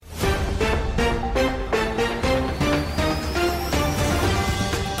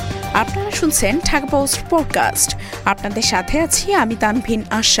আপনারা শুনছেন Dhaka post podcast. আপনাদের সাথে আছি আমি তানভিন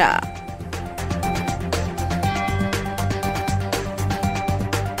আশা।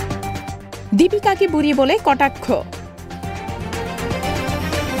 দীপিকাকে বুড়ি বলে কটাক্ষ।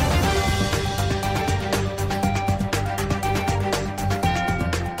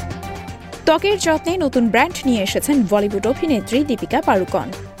 ত্বকের যত্নে নতুন ব্র্যান্ড নিয়ে এসেছেন বলিউড অভিনেত্রী দীপিকা পাড়ুকোন।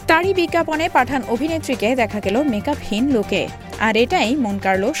 তারই বিজ্ঞাপনে পাঠান অভিনেত্রীকে দেখা গেল মেকআপহীন লুকে, আর এটাই মন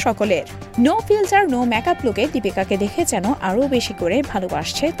কাড়ল সকলের। নো ফিল্টার নো মেকআপ লুকে দীপিকাকে দেখে যেন আরও বেশি করে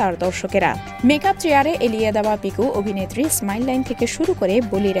ভালোবাসছে তার দর্শকেরা। মেকআপ চেয়ারে এলিয়ে দেওয়া পিকু অভিনেত্রী স্মাইল লাইন থেকে শুরু করে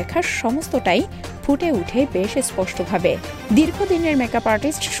বলিরেখার সমস্তটাই ফুটে উঠে বেশ স্পষ্টভাবে। দীর্ঘদিনের মেকআপ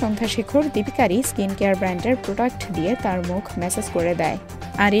আর্টিস্ট সন্ধ্যা শেখর দীপিকারই স্কিন কেয়ার ব্র্যান্ডের প্রোডাক্ট দিয়ে তার মুখ ম্যাসেজ করে দেয়,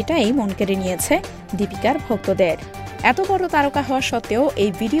 আর এটাই মন কেড়ে নিয়েছে দীপিকার ভক্তদের। এত বড় তারকা হওয়া সত্ত্বেও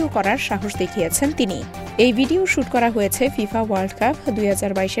এই ভিডিও করার সাহস দেখিয়েছেন তিনি। এই ভিডিও শুট করা হয়েছে ফিফা ওয়ার্ল্ড কাপ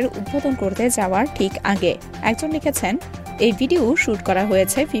 2022-এর উদ্বোধন করতে যাওয়ার ঠিক আগে। একজন লিখেছেন, এই ভিডিও শুট করা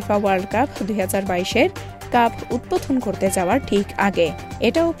হয়েছে ফিফা ওয়ার্ল্ড কাপ 2022-এর কাপ উদ্বোধন করতে যাওয়ার ঠিক আগে।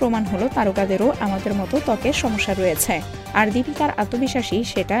 এটাও প্রমাণ হলো তারকাদেরও আমাদের মতো ত্বকের সমস্যা রয়েছে, আর দীপিকার আত্মবিশ্বাসী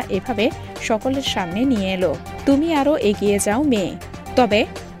সেটা এভাবে সকলের সামনে নিয়ে এলো। তুমি আরও এগিয়ে যাও মেয়ে। তবে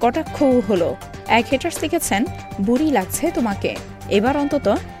কটাক্ষও হলো। এক হেটার্স লিখেছেন, বুড়ি লাগছে তোমাকে, এবার অন্তত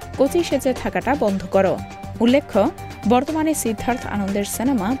কচি সেজে থাকাটা বন্ধ করো। উল্লেখ্য, বর্তমানে সিদ্ধার্থ আনন্দের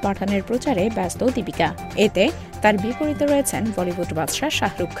সিনেমা পাঠানের প্রচারে ব্যস্ত দীপিকা। এতে তার বিপরীতে রয়েছেন বলিউড বাদশা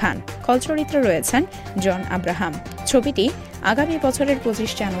শাহরুখ খান, খল চরিত্রে রয়েছেন জন আব্রাহাম। ছবিটি আগামী বছরের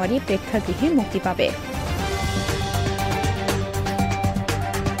 25 জানুয়ারি প্রেক্ষাগৃহে মুক্তি পাবে।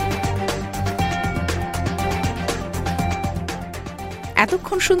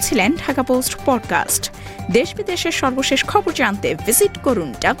 এতক্ষণ শুনছিলেন ঢাকা পোস্ট পডকাস্ট। দেশ বিদেশের সর্বশেষ খবর জানতে ভিজিট করুন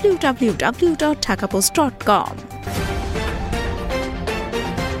www.dhakapost.com।